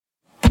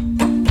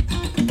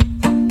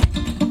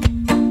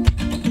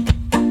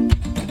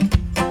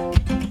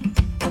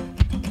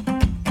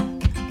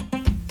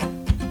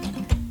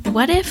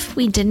What if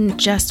we didn't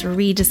just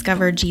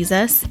rediscover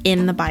Jesus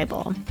in the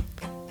Bible?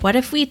 What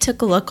if we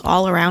took a look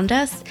all around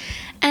us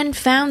and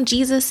found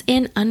Jesus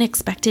in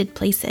unexpected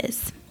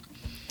places?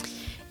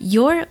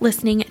 You're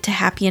listening to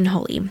Happy and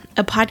Holy,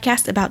 a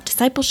podcast about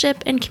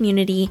discipleship and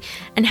community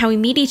and how we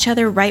meet each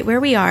other right where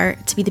we are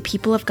to be the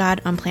people of God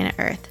on planet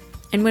Earth.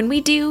 And when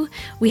we do,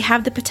 we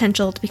have the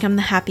potential to become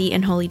the happy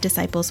and holy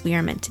disciples we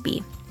are meant to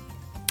be.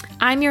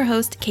 I'm your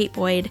host, Kate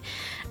Boyd,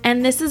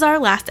 and this is our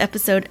last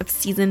episode of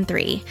Season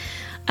 3.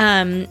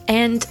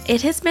 And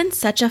it has been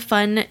such a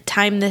fun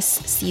time this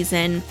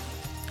season,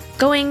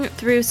 going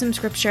through some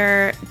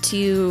scripture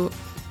to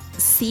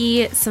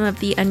see some of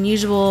the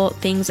unusual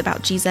things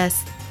about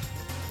Jesus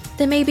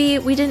that maybe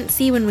we didn't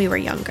see when we were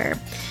younger.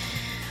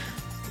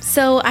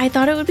 So I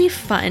thought it would be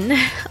fun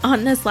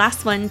on this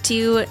last one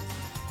to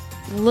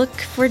look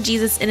for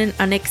Jesus in an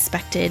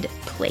unexpected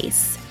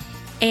place.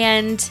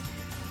 And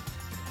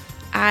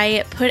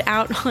I put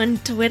out on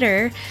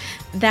Twitter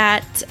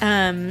that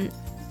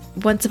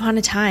once upon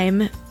a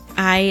time,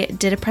 I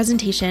did a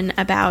presentation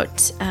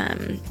about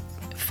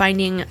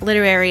finding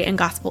literary and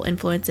gospel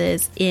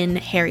influences in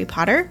Harry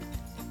Potter.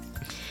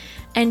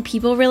 And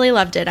people really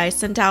loved it. I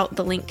sent out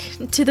the link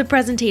to the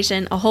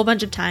presentation a whole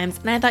bunch of times.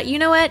 And I thought, you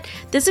know what?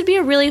 This would be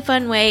a really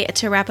fun way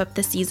to wrap up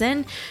the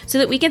season so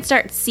that we can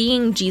start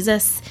seeing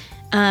Jesus,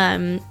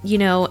 and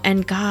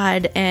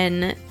God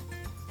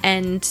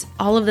and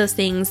all of those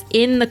things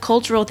in the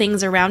cultural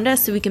things around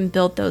us so we can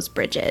build those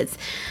bridges.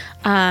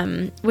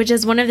 Which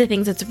is one of the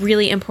things that's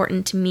really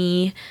important to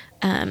me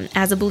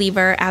as a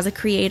believer, as a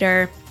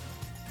creator.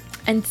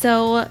 And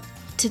so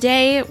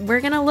today we're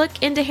going to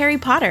look into Harry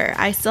Potter.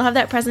 I still have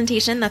that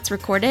presentation that's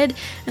recorded,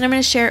 and I'm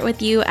going to share it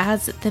with you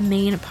as the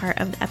main part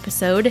of the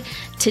episode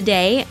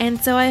today.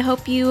 And so I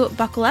hope you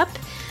buckle up.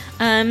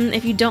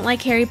 If you don't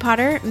like Harry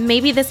Potter,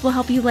 maybe this will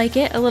help you like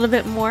it a little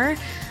bit more.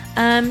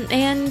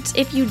 And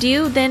if you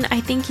do, then I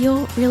think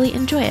you'll really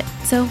enjoy it.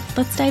 So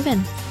let's dive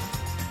in.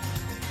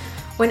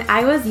 When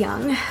I was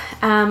young,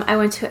 I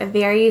went to a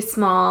very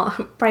small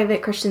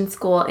private Christian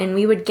school, and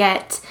we would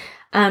get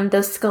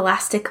those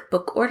Scholastic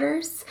book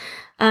orders.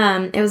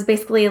 It was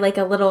basically like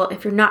a little,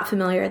 if you're not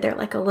familiar, they're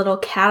like a little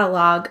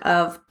catalog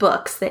of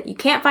books that you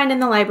can't find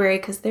in the library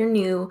because they're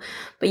new,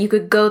 but you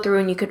could go through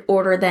and you could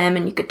order them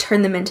and you could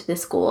turn them into the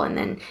school, and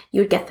then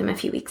you would get them a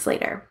few weeks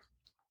later.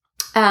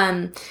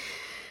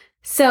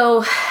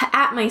 So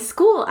at my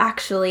school,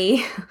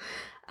 actually,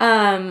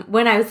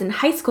 when I was in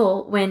high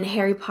school, when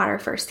Harry Potter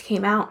first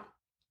came out,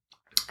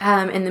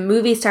 and the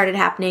movies started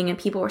happening and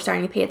people were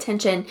starting to pay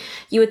attention,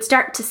 you would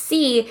start to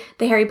see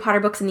the Harry Potter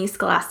books in these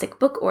Scholastic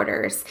book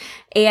orders.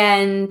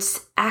 And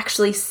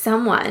actually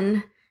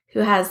someone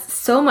who has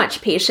so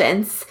much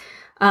patience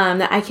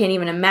that I can't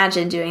even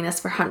imagine doing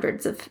this for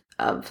hundreds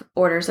of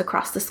orders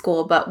across the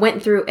school, but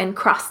went through and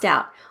crossed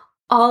out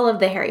all of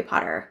the Harry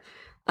Potter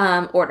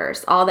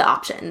orders, all the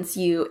options.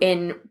 You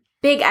in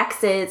big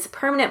X's,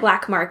 permanent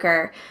black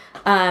marker,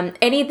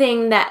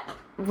 anything that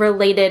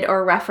related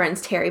or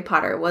referenced Harry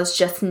Potter was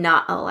just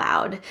not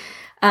allowed.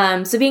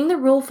 So being the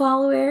rule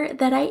follower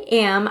that I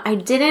am, I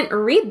didn't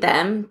read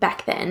them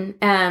back then,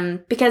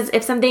 because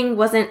if something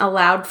wasn't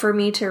allowed for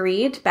me to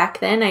read back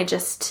then, I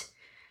just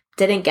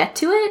didn't get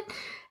to it.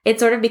 It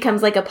sort of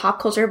becomes like a pop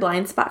culture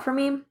blind spot for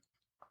me.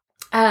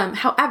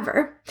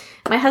 However,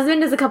 my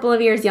husband is a couple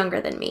of years younger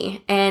than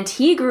me, and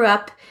he grew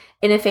up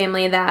in a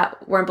family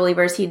that weren't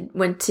believers. He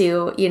went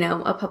to,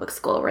 a public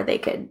school where they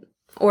could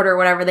order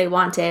whatever they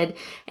wanted,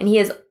 and he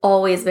has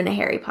always been a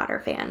Harry Potter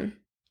fan.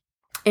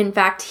 In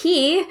fact,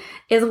 he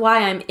is why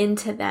I'm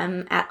into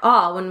them at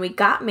all. When we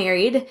got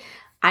married,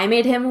 I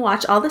made him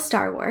watch all the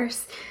Star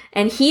Wars,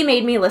 and he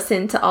made me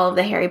listen to all of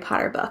the Harry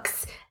Potter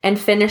books and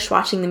finish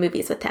watching the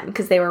movies with him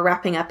because they were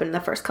wrapping up in the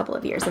first couple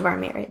of years of our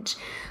marriage.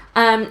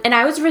 And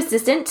I was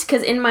resistant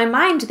because in my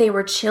mind, they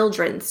were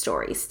children's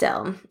stories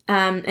still.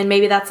 And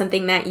maybe that's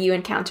something that you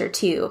encounter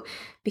too,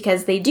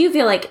 because they do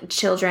feel like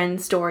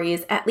children's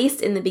stories, at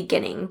least in the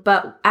beginning.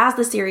 But as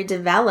the series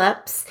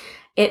develops,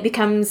 it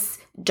becomes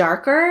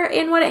darker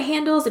in what it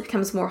handles. It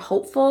becomes more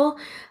hopeful.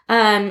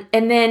 And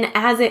then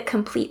as it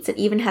completes, it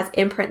even has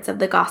imprints of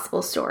the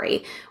gospel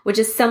story, which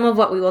is some of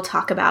what we will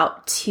talk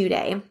about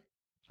today.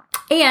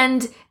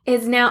 And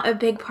is now a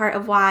big part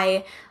of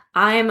why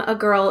I'm a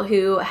girl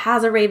who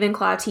has a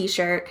Ravenclaw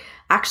t-shirt,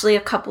 actually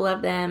a couple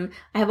of them.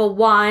 I have a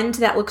wand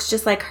that looks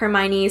just like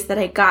Hermione's that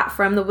I got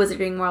from the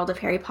Wizarding World of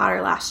Harry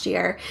Potter last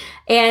year.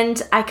 And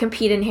I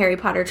compete in Harry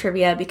Potter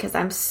trivia because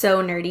I'm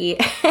so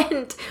nerdy,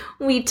 and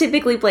we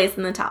typically place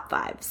in the top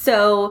 5.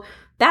 So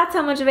that's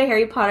how much of a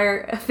Harry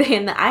Potter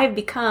fan that I've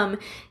become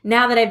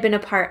now that I've been a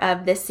part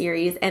of this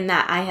series and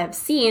that I have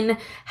seen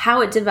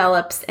how it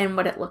develops and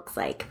what it looks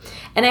like.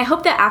 And I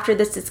hope that after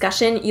this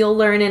discussion, you'll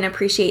learn and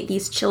appreciate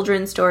these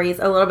children's stories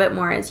a little bit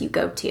more as you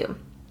go too.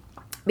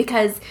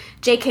 Because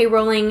J.K.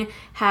 Rowling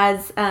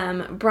has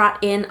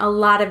brought in a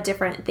lot of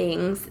different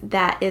things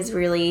that is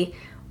really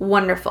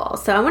wonderful.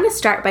 So I want to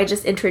start by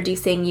just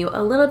introducing you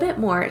a little bit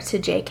more to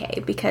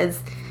J.K.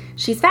 because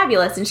she's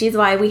fabulous and she's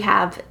why we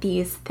have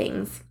these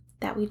things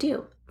that we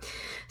do.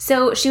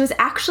 So she was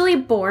actually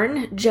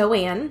born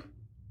Joanne.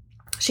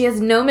 She has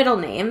no middle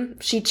name.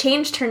 She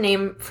changed her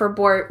name for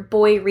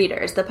boy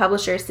readers. The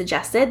publisher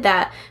suggested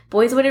that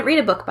boys wouldn't read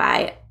a book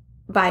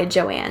by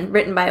Joanne,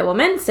 written by a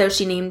woman, so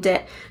she changed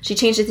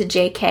it to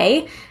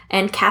J.K.,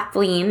 and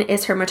Kathleen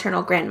is her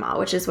maternal grandma,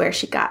 which is where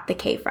she got the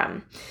K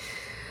from.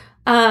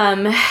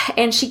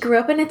 And she grew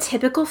up in a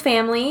typical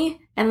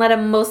family and led a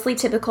mostly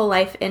typical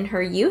life in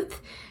her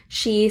youth.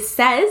 She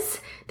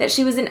says that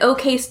she was an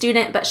okay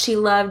student, but she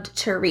loved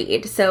to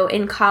read. So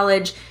in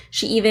college,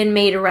 she even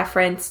made a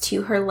reference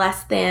to her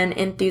less than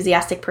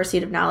enthusiastic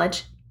pursuit of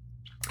knowledge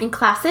in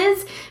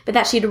classes, but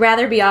that she'd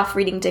rather be off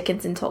reading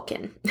Dickens and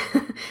Tolkien.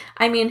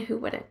 I mean, who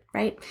wouldn't,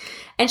 right?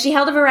 And she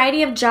held a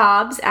variety of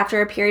jobs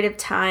after a period of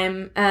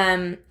time,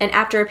 and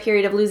after a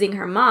period of losing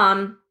her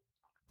mom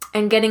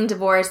and getting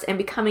divorced and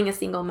becoming a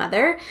single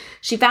mother,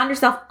 she found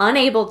herself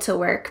unable to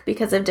work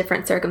because of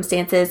different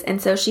circumstances,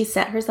 and so she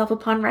set herself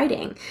upon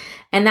writing.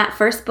 And that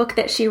first book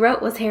that she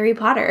wrote was Harry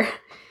Potter,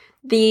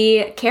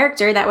 the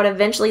character that would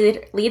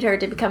eventually lead her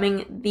to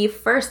becoming the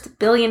first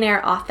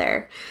billionaire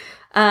author.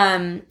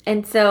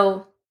 And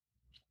so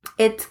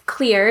it's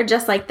clear,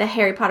 just like the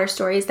Harry Potter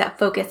stories that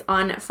focus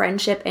on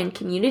friendship and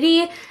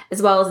community,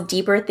 as well as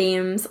deeper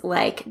themes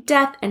like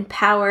death and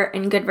power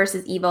and good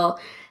versus evil,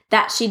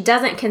 that she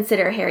doesn't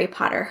consider Harry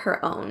Potter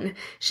her own.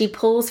 She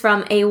pulls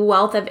from a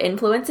wealth of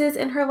influences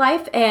in her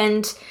life,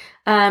 and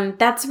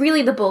that's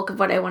really the bulk of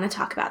what I want to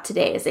talk about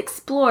today, is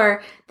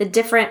explore the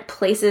different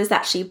places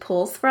that she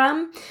pulls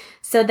from,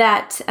 so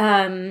that,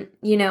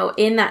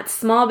 in that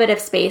small bit of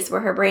space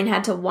where her brain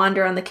had to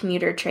wander on the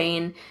commuter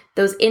train,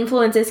 those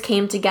influences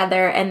came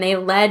together and they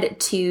led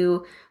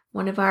to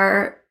one of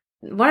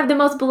the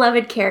most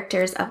beloved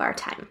characters of our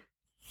time.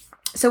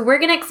 So we're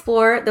going to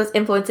explore those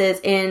influences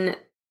in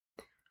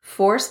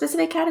four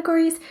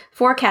categories: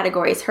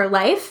 her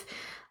life,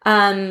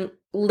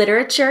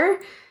 literature,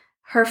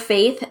 her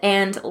faith,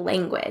 and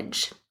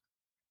language.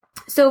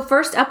 So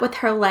first up with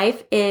her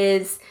life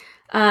is,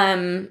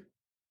 and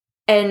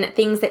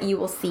things that you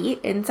will see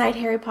inside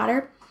Harry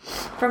Potter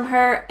from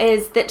her,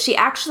 is that she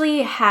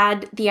actually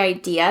had the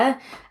idea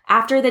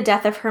after the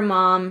death of her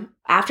mom,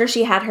 after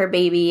she had her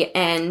baby,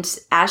 and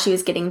as she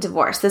was getting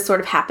divorced. This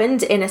sort of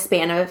happened in a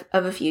span of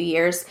a few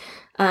years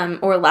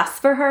or less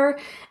for her.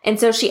 And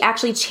so she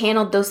actually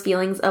channeled those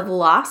feelings of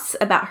loss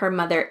about her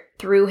mother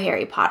through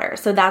Harry Potter.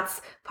 So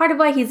that's part of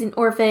why he's an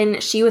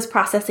orphan. She was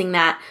processing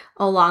that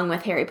along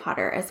with Harry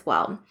Potter as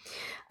well.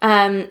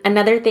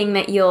 Another thing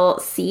that you'll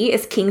see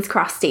is King's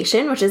Cross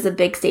Station, which is a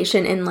big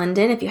station in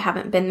London if you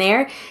haven't been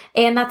there.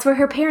 And that's where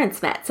her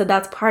parents met. So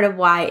that's part of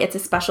why it's a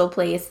special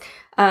place,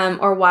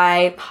 or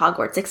why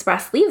Hogwarts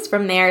Express leaves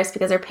from there, is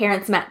because her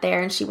parents met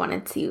there and she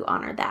wanted to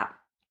honor that.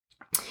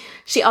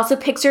 She also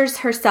pictures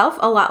herself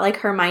a lot like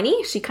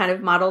Hermione. She kind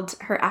of modeled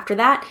her after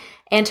that.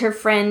 And her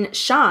friend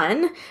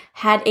Sean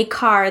had a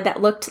car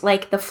that looked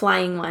like the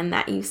flying one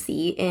that you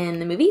see in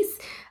the movies,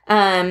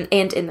 and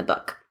in the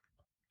book.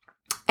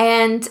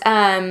 And,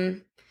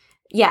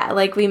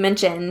 like we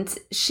mentioned,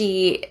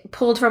 she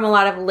pulled from a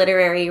lot of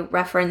literary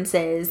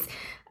references,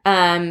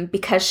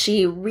 because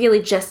she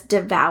really just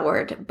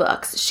devoured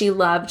books. She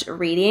loved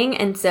reading.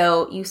 And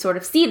so you sort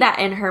of see that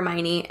in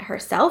Hermione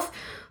herself,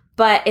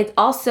 but it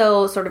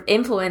also sort of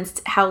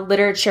influenced how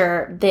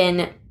literature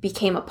then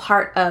became a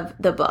part of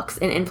the books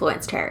and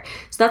influenced her.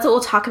 So that's what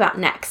we'll talk about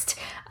next,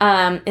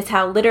 is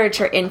how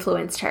literature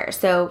influenced her.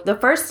 So the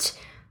first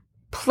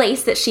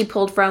place that she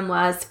pulled from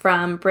was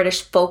from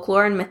British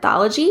folklore and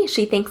mythology.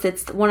 She thinks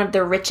it's one of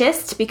the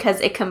richest because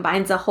it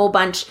combines a whole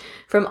bunch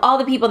from all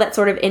the people that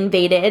sort of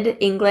invaded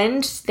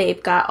England.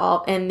 They've got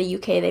all, in the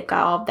UK, they've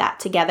got all of that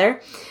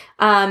together.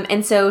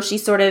 And so she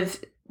sort of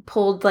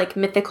pulled like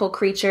mythical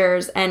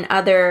creatures and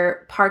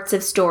other parts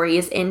of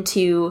stories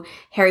into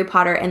Harry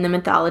Potter and the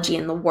mythology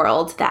and the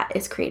world that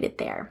is created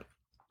there.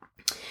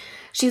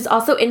 She was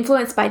also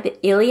influenced by the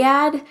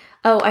Iliad.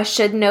 Oh, I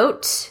should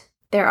note,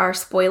 there are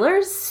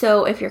spoilers,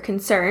 so if you're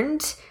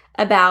concerned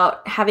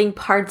about having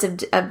parts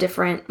of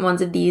different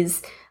ones of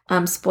these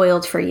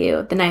spoiled for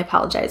you, then I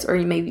apologize, or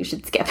maybe you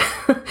should skip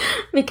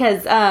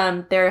because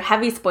there are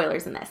heavy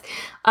spoilers in this.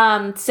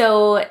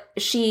 So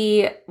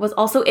she was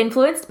also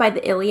influenced by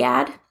the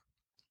Iliad,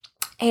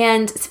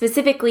 and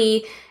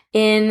specifically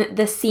in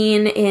the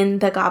scene in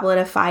the Goblet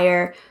of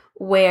Fire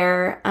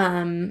where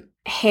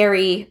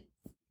Harry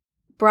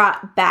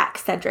brought back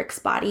Cedric's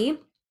body.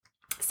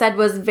 Ced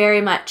was very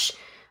much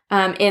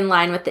in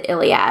line with the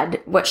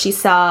Iliad, what she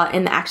saw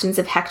in the actions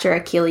of Hector,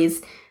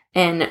 Achilles,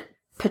 and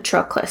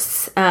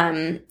Patroclus,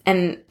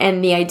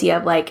 and the idea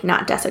of like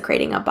not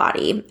desecrating a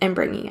body and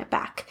bringing it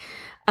back.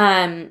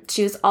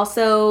 She was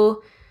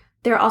also,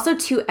 there are also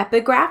two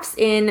epigraphs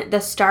in the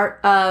start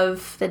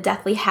of the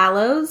Deathly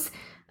Hallows,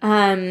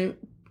 and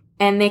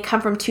they come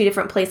from two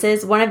different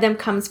places. One of them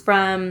comes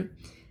from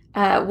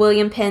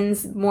William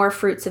Penn's More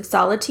Fruits of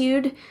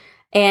Solitude,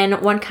 and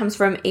one comes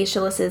from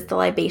Aeschylus's The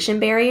Libation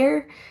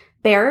Bearers.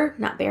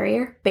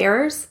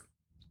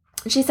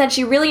 she said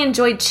she really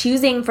enjoyed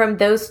choosing from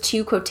those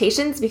two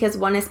quotations because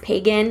one is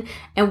pagan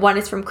and one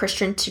is from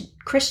Christian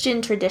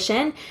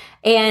tradition.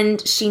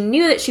 And she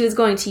knew that she was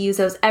going to use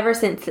those ever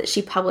since that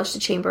she published The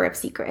Chamber of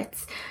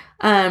Secrets.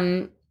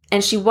 And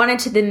she wanted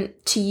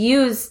to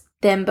use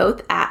them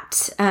both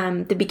at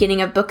the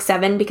beginning of book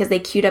 7 because they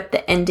queued up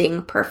the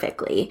ending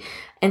perfectly.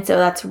 And so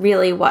that's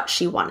really what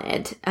she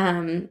wanted,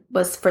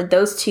 was for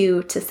those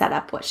two to set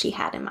up what she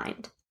had in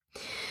mind.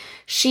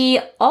 She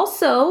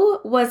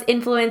also was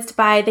influenced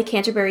by the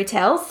Canterbury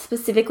Tales,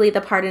 specifically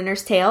the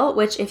Pardoner's Tale,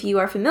 which, if you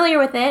are familiar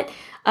with it,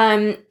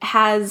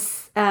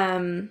 has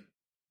a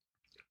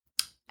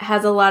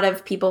lot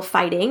of people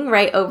fighting,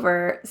 right,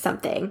 over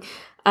something,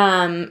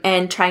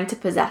 and trying to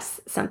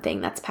possess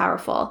something that's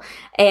powerful.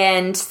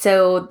 And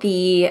so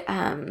the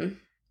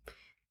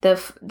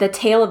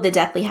Tale of the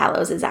Deathly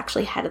Hallows is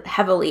actually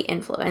heavily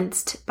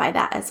influenced by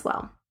that as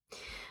well.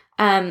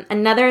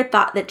 Another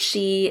thought that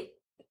she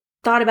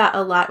thought about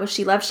a lot was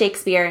she loved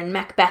Shakespeare, and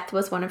Macbeth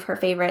was one of her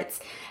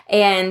favorites.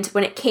 And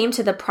when it came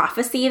to the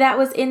prophecy that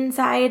was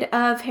inside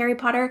of Harry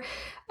Potter,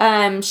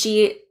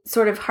 she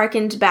sort of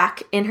hearkened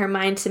back in her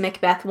mind to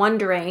Macbeth,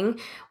 wondering,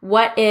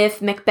 what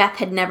if Macbeth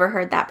had never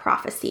heard that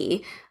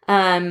prophecy?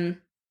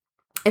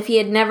 If he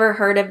had never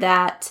heard of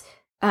that,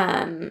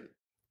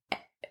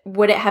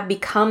 would it have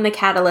become the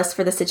catalyst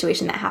for the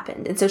situation that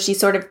happened? And so she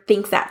sort of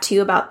thinks that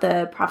too about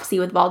the prophecy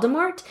with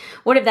Voldemort.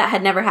 What if that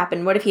had never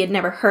happened? What if he had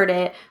never heard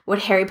it? Would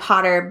Harry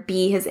Potter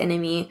be his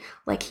enemy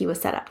like he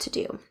was set up to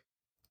do?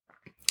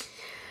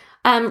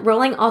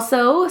 Rowling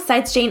also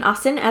cites Jane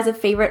Austen as a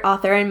favorite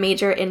author and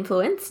major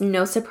influence.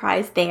 No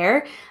surprise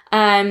there.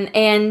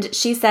 And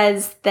she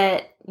says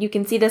that you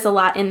can see this a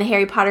lot in the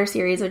Harry Potter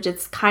series, which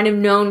is kind of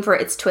known for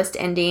its twist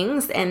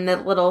endings and the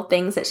little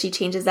things that she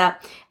changes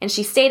up. And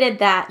she stated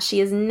that she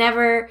has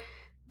never,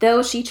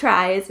 though she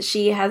tries,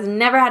 she has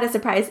never had a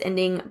surprise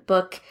ending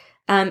book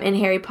in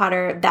Harry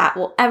Potter that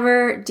will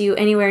ever do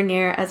anywhere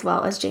near as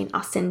well as Jane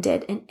Austen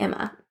did in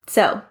Emma.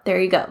 So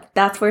there you go.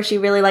 That's where she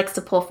really likes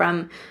to pull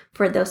from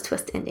for those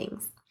twist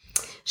endings.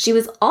 She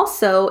was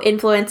also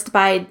influenced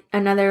by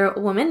another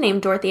woman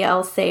named Dorothy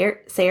L.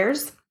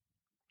 Sayers.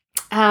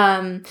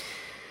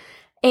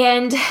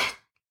 And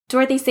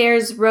Dorothy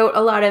Sayers wrote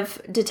a lot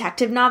of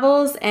detective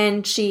novels,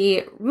 and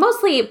she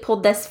mostly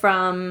pulled this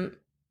from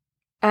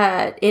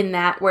in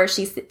that where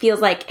she feels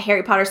like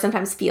Harry Potter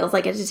sometimes feels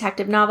like a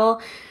detective novel.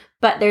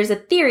 But there's a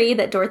theory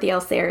that Dorothy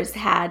L. Sayers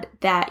had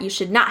that you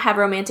should not have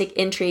romantic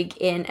intrigue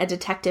in a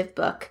detective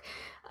book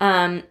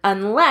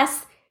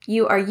unless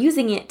you are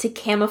using it to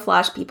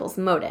camouflage people's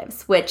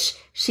motives, which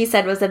she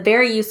said was a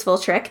very useful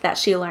trick that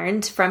she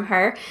learned from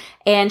her.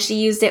 And she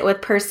used it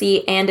with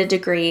Percy and a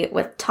degree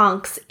with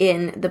Tonks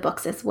in the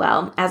books as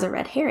well as a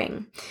red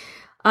herring.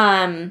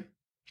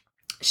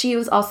 She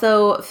was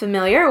also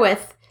familiar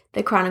with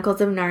the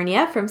Chronicles of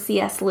Narnia from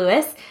C.S.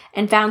 Lewis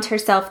and found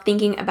herself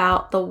thinking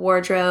about the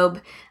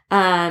wardrobe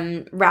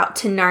route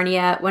to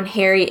Narnia when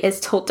Harry is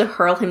told to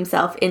hurl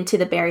himself into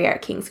the barrier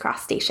at King's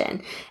Cross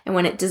Station. And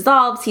when it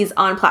dissolves, he's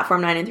on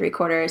platform 9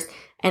 3/4,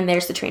 and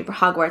there's the train for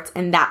Hogwarts.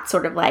 And that's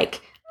sort of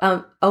like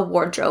a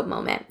wardrobe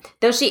moment.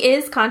 Though she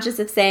is conscious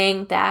of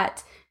saying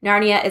that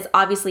Narnia is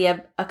obviously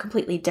a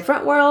completely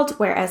different world,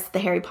 whereas the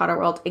Harry Potter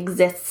world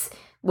exists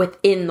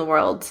within the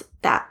world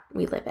that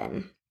we live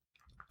in.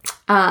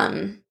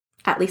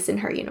 At least in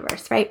her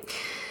universe, right?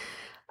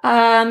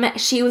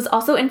 She was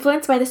also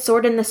influenced by The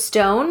Sword and the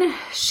Stone.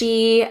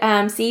 She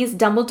sees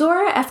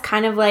Dumbledore as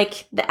kind of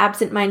like the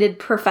absent-minded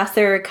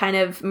professor, kind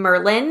of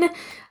Merlin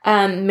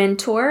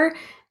mentor.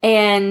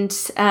 And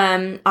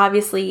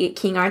obviously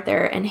King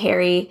Arthur and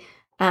Harry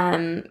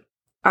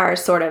are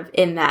sort of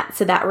in that.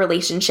 So that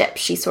relationship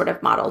she sort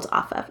of modeled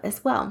off of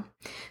as well.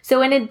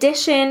 So in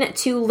addition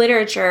to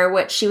literature,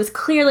 which she was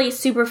clearly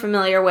super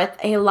familiar with,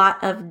 a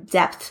lot of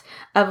depth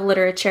of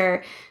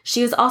literature,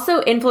 she was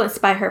also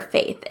influenced by her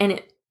faith. And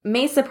it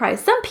may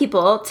surprise some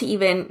people to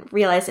even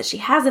realize that she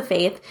has a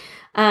faith,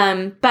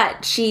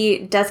 but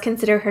she does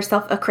consider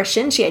herself a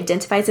Christian. She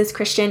identifies as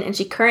Christian, and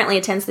she currently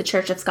attends the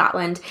Church of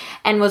Scotland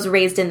and was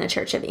raised in the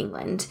Church of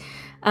England.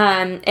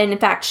 And in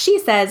fact, she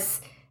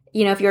says,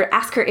 you know, if you were to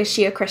ask her, is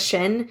she a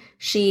Christian?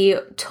 She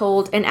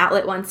told an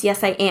outlet once,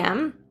 yes, I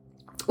am,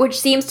 which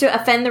seems to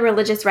offend the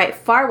religious right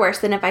far worse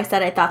than if I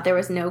said I thought there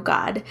was no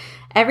God.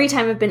 Every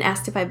time I've been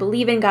asked if I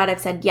believe in God,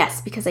 I've said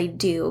yes, because I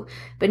do.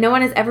 But no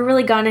one has ever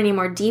really gone any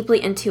more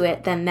deeply into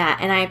it than that.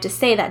 And I have to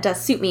say that does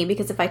suit me,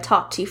 because if I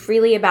talk too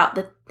freely about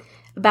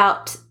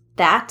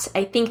that,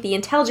 I think the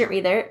intelligent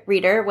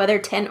reader, whether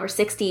 10 or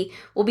 60,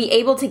 will be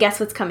able to guess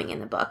what's coming in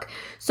the book.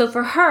 So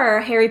for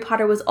her, Harry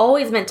Potter was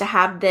always meant to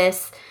have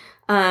this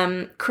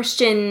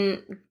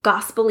Christian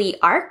gospel-y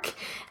arc.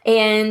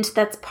 And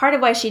that's part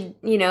of why she,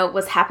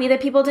 was happy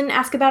that people didn't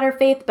ask about her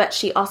faith, but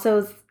she also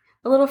is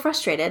a little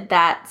frustrated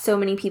that so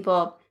many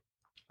people,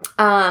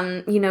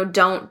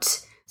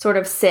 don't sort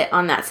of sit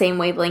on that same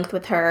wavelength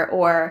with her,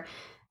 or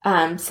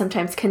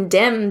sometimes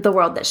condemn the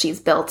world that she's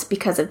built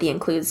because of the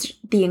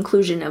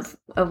inclusion of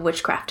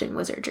witchcraft and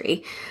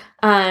wizardry.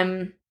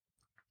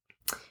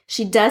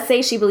 She does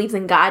say she believes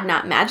in God,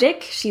 not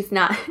magic. She's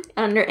not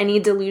under any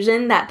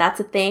delusion that that's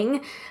a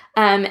thing.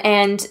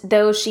 And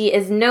though she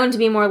is known to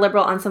be more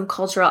liberal on some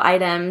cultural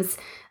items,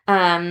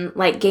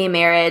 like gay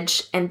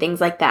marriage and things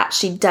like that,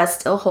 she does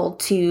still hold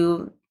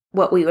to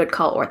what we would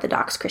call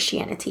Orthodox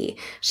Christianity.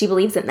 She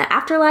believes in the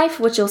afterlife,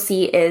 which you'll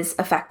see is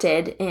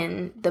affected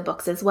in the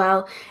books as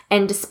well.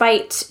 And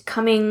despite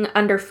coming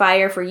under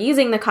fire for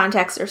using the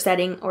context or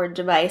setting or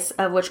device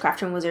of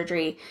witchcraft and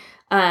wizardry,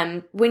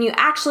 when you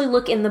actually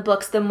look in the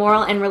books, the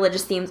moral and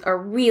religious themes are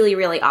really,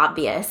 really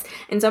obvious.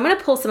 And so I'm going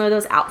to pull some of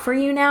those out for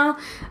you now,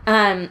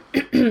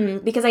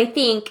 because I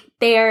think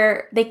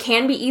they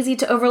can be easy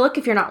to overlook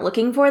if you're not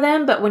looking for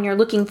them, but when you're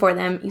looking for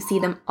them, you see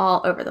them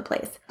all over the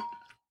place.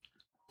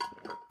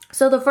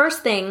 So the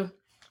first thing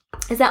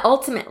is that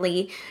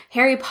ultimately,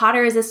 Harry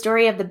Potter is a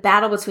story of the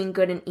battle between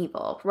good and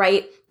evil,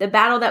 right? The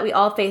battle that we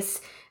all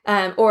face,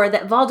 or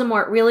that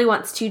Voldemort really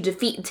wants to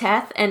defeat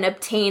death and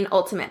obtain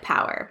ultimate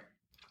power.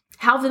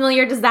 How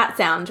familiar does that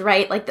sound,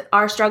 right? Like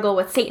our struggle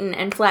with Satan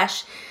and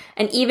flesh.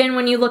 And even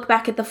when you look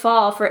back at the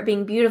fall for it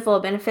being beautiful,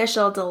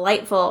 beneficial,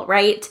 delightful,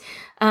 right?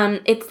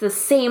 It's the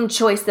same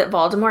choice that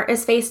Voldemort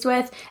is faced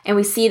with. And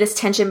we see this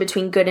tension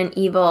between good and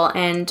evil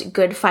and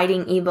good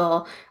fighting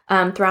evil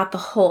throughout the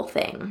whole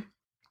thing.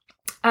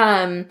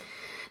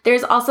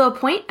 There's also a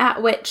point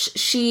at which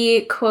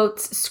she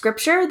quotes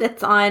scripture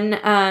that's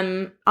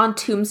on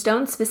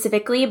tombstones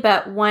specifically,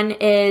 but one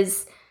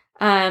is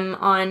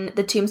on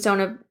the tombstone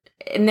of,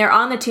 and they're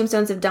on the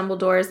tombstones of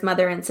Dumbledore's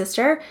mother and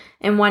sister,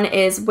 and one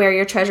is where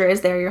your treasure is,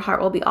 there your heart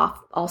will be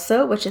off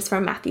also, which is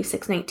from Matthew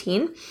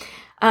 6:19.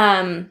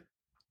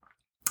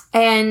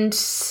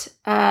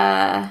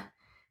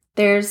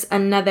 There's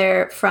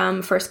another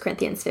from 1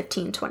 Corinthians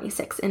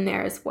 15:26 in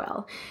there as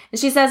well. And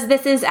she says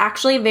this is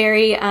actually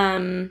very,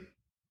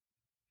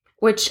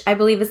 which I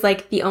believe is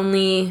like the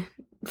only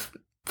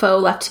foe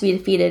left to be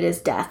defeated is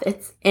death.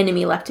 It's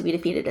enemy left to be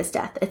defeated is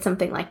death. It's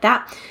something like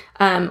that,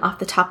 off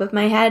the top of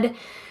my head.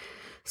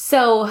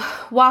 So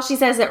while she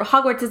says that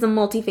Hogwarts is a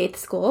multi-faith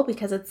school,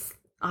 because it's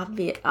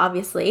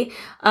obviously,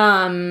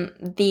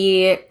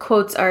 the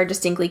quotes are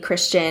distinctly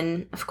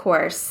Christian, of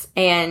course,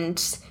 and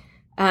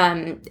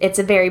it's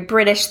a very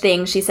British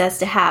thing, she says,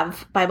 to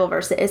have Bible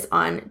verses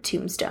on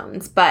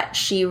tombstones. But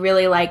she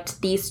really liked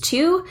these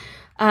two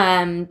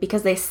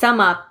because they sum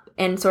up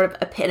and sort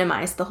of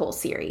epitomize the whole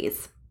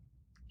series.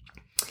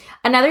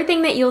 Another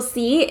thing that you'll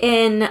see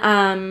in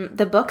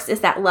the books is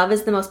that love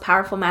is the most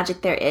powerful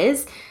magic there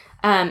is.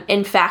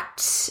 In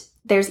fact,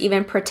 there's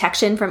even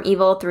protection from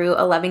evil through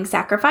a loving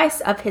sacrifice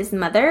of his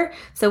mother.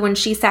 So when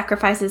she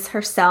sacrifices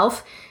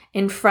herself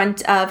in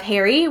front of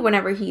Harry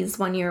whenever he's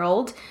 1 year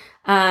old,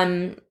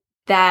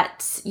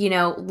 that,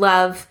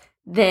 love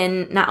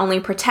then not only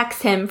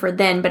protects him for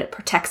then, but it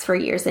protects for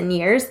years and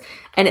years.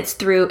 And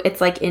it's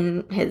like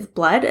in his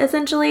blood,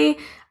 essentially.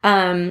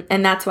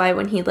 And that's why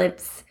when he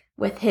lives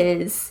with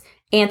his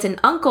aunt and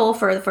uncle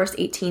for the first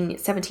 18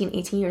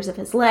 years of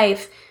his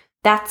life,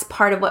 that's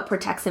part of what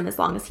protects him as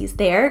long as he's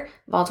there.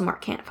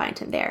 Voldemort can't find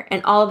him there.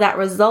 And all of that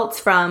results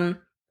from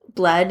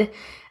blood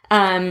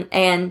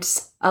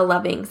and a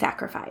loving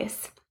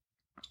sacrifice.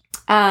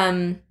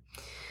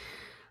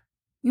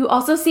 You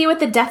also see with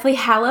the Deathly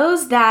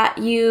Hallows that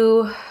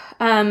you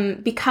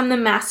become the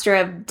master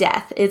of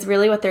death is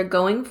really what they're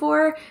going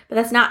for, but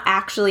that's not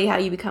actually how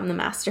you become the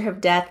master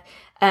of death.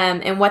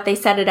 And what they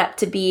set it up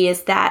to be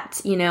is that,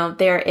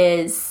 there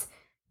is,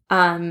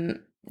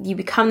 you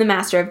become the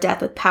master of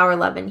death with power,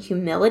 love, and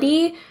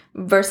humility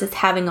versus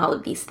having all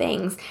of these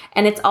things.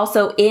 And it's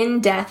also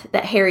in death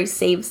that Harry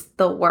saves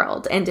the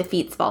world and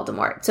defeats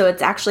Voldemort. So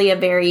it's actually a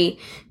very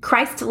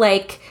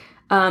Christ-like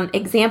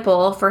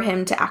example for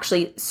him to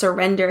actually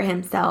surrender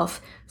himself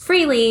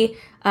freely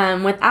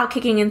without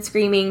kicking and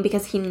screaming,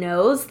 because he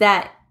knows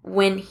that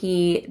when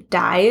he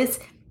dies,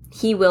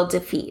 he will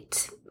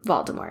defeat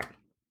Voldemort.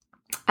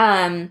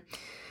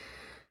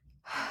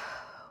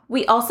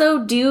 We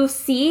also do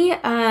see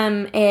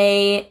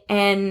a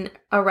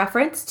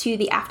reference to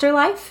the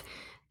afterlife.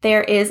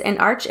 There is an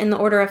arch in the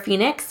Order of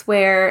Phoenix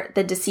where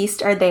the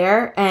deceased are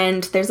there,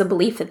 and there's a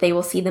belief that they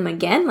will see them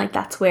again. Like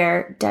that's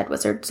where dead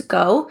wizards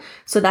go.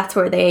 So that's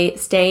where they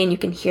stay, and you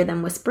can hear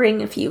them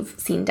whispering if you've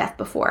seen death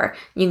before.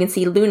 You can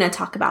see Luna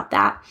talk about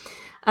that.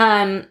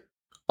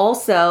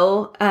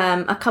 Also,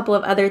 a couple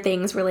of other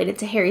things related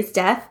to Harry's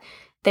death.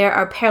 There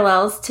are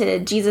parallels to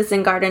Jesus in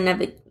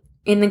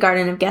the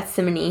Garden of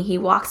Gethsemane. He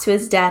walks to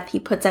his death. He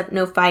puts up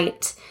no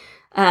fight.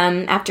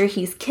 After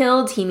he's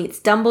killed, he meets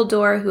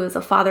Dumbledore, who is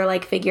a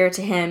father-like figure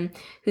to him,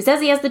 who says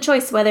he has the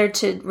choice whether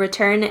to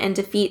return and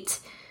defeat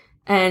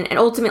and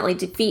ultimately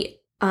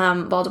defeat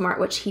Voldemort,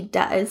 which he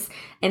does.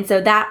 And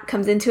so that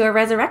comes into a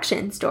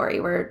resurrection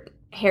story where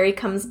Harry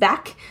comes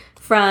back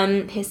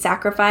from his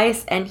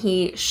sacrifice and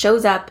he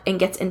shows up and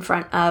gets in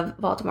front of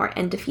Voldemort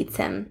and defeats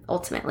him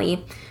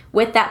ultimately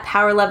with that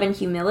power, love, and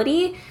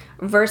humility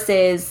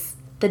versus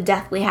the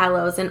Deathly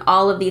Hallows and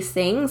all of these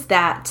things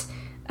that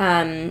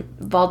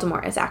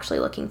Voldemort is actually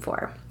looking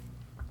for.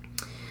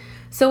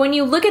 So when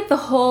you look at the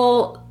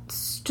whole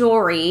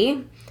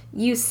story,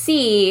 you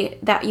see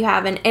that you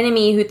have an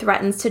enemy who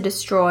threatens to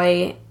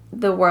destroy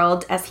the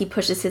world as he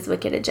pushes his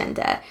wicked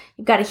agenda.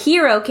 You've got a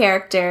hero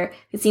character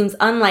who seems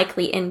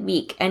unlikely and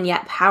weak and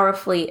yet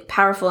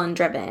powerful and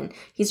driven.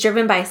 He's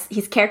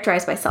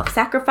characterized by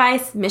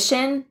self-sacrifice,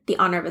 mission, the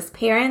honor of his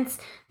parents,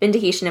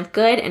 vindication of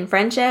good, and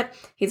friendship.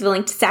 He's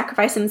willing to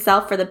sacrifice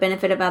himself for the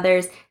benefit of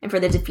others and for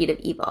the defeat of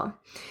evil.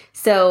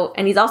 So,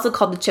 and he's also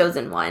called the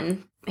Chosen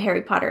One,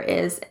 Harry Potter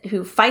is,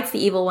 who fights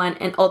the evil one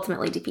and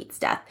ultimately defeats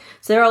death.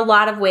 So there are a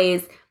lot of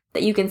ways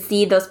that you can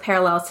see those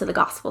parallels to the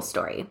gospel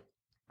story.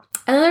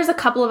 And then there's a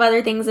couple of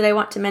other things that I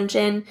want to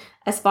mention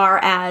as far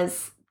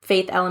as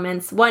faith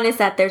elements. One is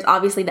that there's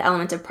obviously the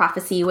element of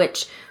prophecy,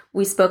 which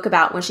we spoke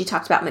about when she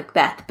talked about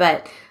Macbeth,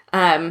 but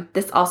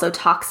this also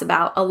talks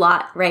about a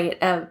lot,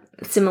 right, of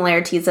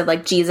similarities of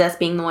like Jesus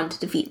being the one to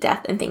defeat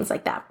death and things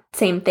like that.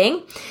 Same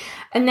thing.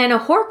 And then a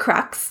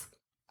Horcrux,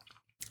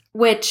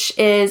 which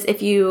is,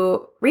 if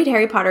you read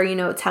Harry Potter, you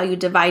know, it's how you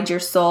divide your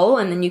soul,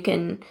 and then you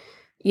can,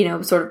 you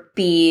know,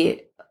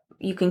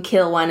 you can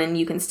kill one and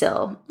you can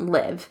still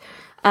live.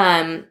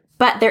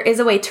 But there is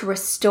a way to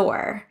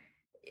restore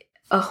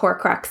a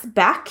Horcrux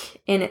back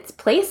in its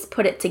place,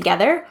 put it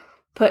together,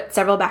 put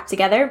several back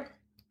together.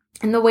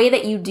 And the way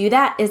that you do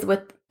that is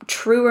with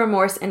true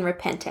remorse and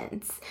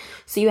repentance.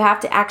 So you have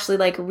to actually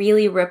like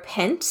really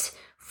repent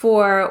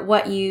for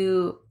what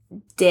you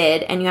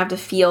did, and you have to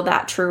feel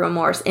that true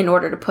remorse in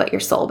order to put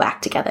your soul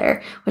back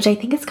together, which I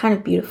think is kind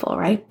of beautiful,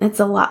 right? It's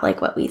a lot like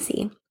what we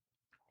see.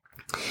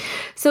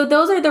 So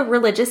those are the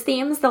religious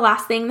themes. The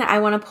last thing that I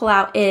want to pull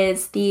out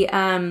is the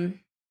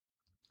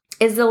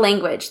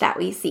language that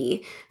we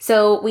see.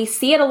 So we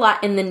see it a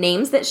lot in the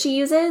names that she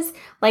uses.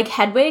 Like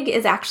Hedwig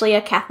is actually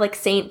a Catholic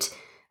saint,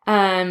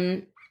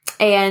 and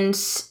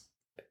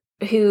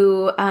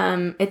who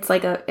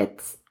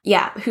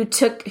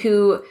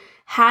who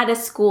had a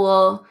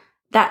school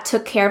that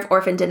took care of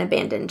orphaned and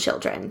abandoned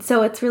children.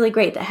 So it's really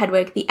great that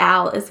Hedwig the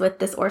owl is with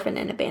this orphan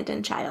and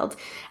abandoned child.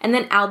 And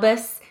then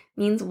Albus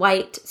means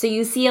white. So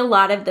you see a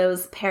lot of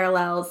those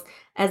parallels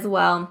as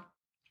well.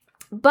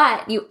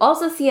 But you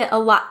also see it a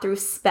lot through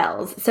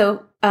spells.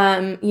 So,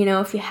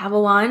 if you have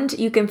a wand,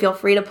 you can feel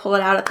free to pull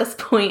it out at this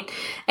point,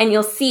 and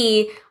you'll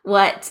see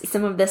what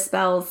some of the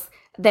spells,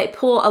 they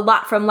pull a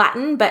lot from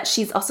Latin, but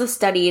she's also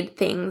studied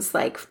things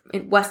like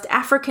West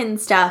African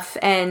stuff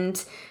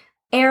and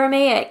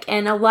Aramaic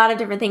and a lot of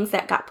different things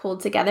that got pulled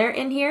together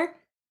in here.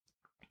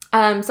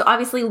 So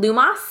obviously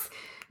lumos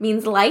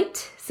means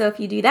light. So if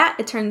you do that,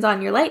 it turns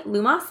on your light,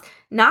 lumos.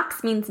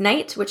 Nox means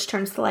night, which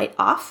turns the light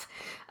off.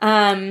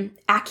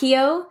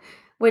 Accio,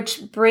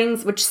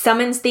 which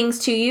summons things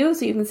to you.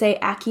 So you can say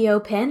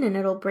Accio pen and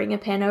it'll bring a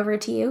pen over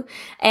to you.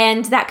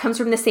 And that comes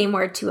from the same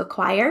word, to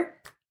acquire.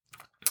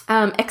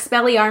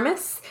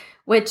 Expelliarmus,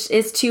 which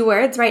is two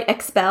words, right?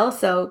 Expel,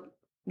 so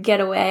get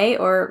away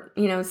or,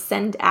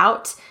 send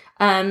out.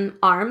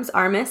 Arms,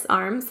 armus,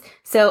 arms.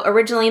 So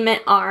originally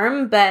meant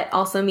arm, but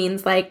also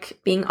means like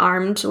being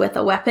armed with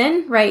a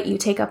weapon, right? You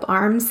take up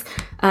arms,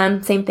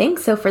 same thing.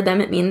 So for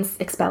them, it means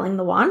expelling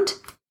the wand.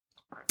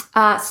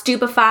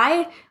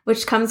 Stupefy,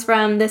 which comes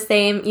from the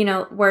same,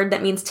 word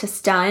that means to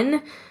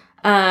stun.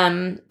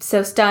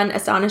 So stun,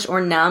 astonish,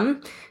 or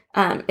numb,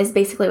 is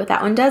basically what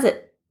that one does.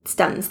 It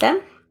stuns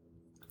them.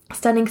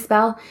 Stunning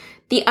spell.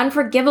 The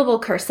unforgivable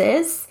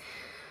curses.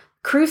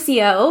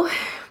 Crucio,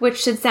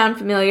 which should sound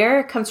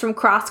familiar, comes from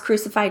cross,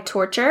 crucified,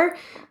 torture,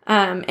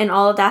 and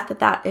all of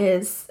that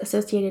is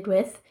associated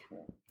with.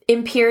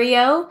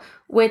 Imperio,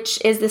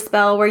 which is the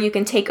spell where you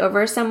can take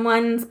over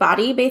someone's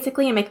body,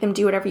 basically, and make them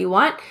do whatever you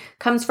want,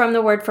 comes from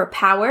the word for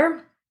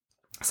power,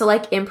 so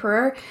like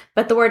emperor,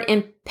 but the word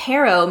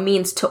impero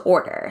means to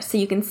order, so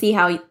you can see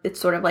how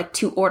it's sort of like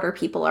to order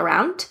people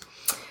around.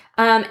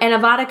 And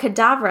Avada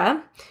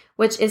Kedavra,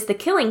 which is the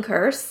killing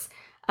curse,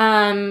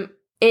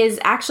 is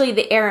actually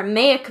the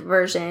Aramaic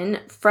version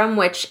from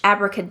which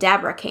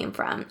abracadabra came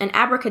from. And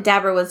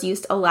abracadabra was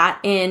used a lot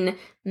in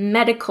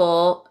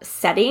medical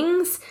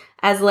settings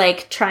as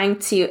like trying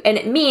to, and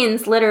it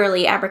means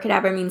literally,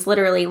 abracadabra means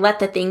literally, let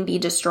the thing be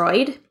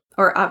destroyed,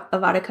 or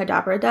Avada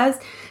Kedavra does.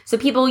 So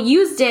people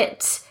used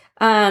it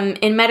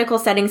in medical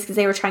settings because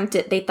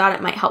they thought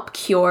it might help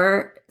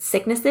cure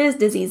sicknesses,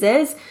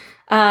 diseases.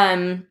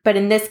 But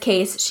in this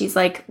case, she's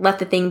like, let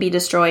the thing be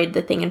destroyed,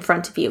 the thing in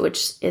front of you,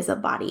 which is a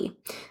body.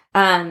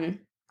 And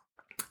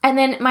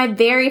then my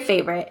very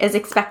favorite is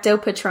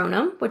Expecto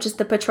Patronum, which is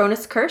the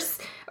Patronus curse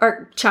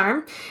or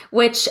charm,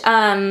 which,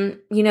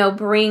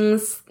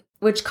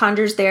 which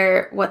conjures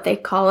what they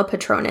call a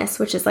Patronus,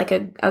 which is like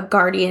a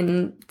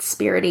guardian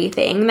spirity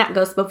thing that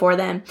goes before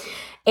them.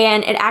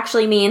 And it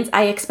actually means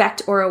I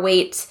expect or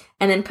await,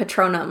 and then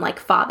Patronum, like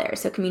father.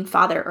 So it can mean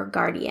father or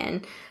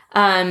guardian.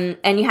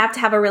 And you have to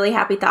have a really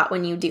happy thought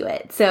when you do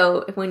it.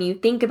 So when you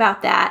think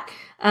about that,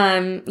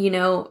 and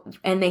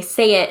they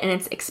say it and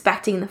it's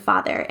expecting the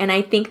Father. And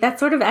I think that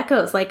sort of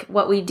echoes like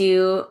what we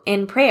do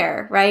in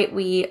prayer, right?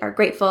 We are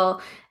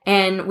grateful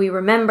and we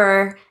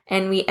remember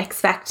and we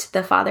expect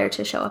the Father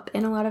to show up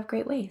in a lot of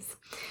great ways.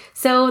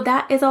 So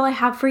that is all I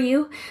have for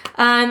you.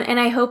 And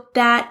I hope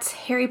that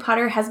Harry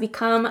Potter has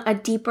become a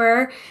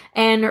deeper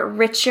and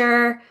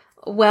richer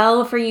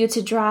well for you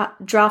to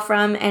draw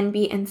from and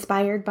be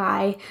inspired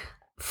by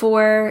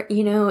for,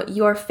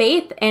 your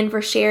faith, and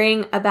for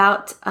sharing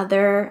about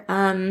other,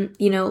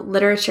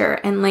 literature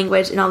and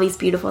language and all these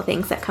beautiful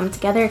things that come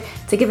together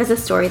to give us a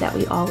story that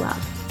we all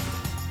love.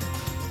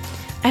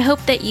 I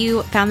hope that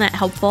you found that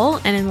helpful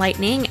and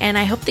enlightening, and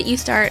I hope that you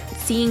start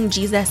seeing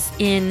Jesus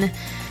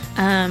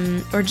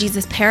or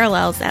Jesus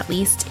parallels, at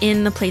least,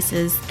 in the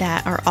places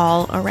that are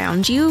all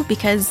around you,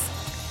 because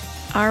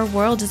our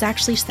world is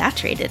actually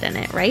saturated in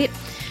it, right?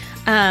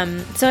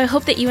 So I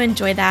hope that you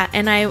enjoy that.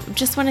 And I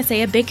just want to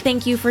say a big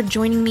thank you for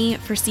joining me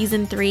for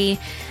season 3,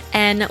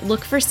 and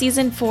look for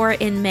season 4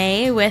 in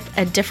May with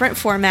a different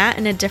format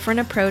and a different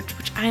approach,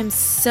 which I'm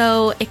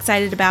so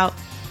excited about,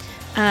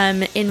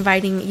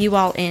 inviting you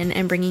all in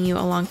and bringing you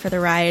along for the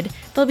ride.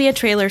 There'll be a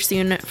trailer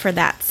soon for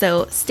that.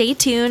 So stay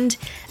tuned,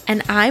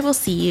 and I will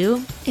see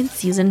you in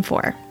season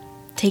 4.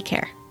 Take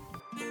care.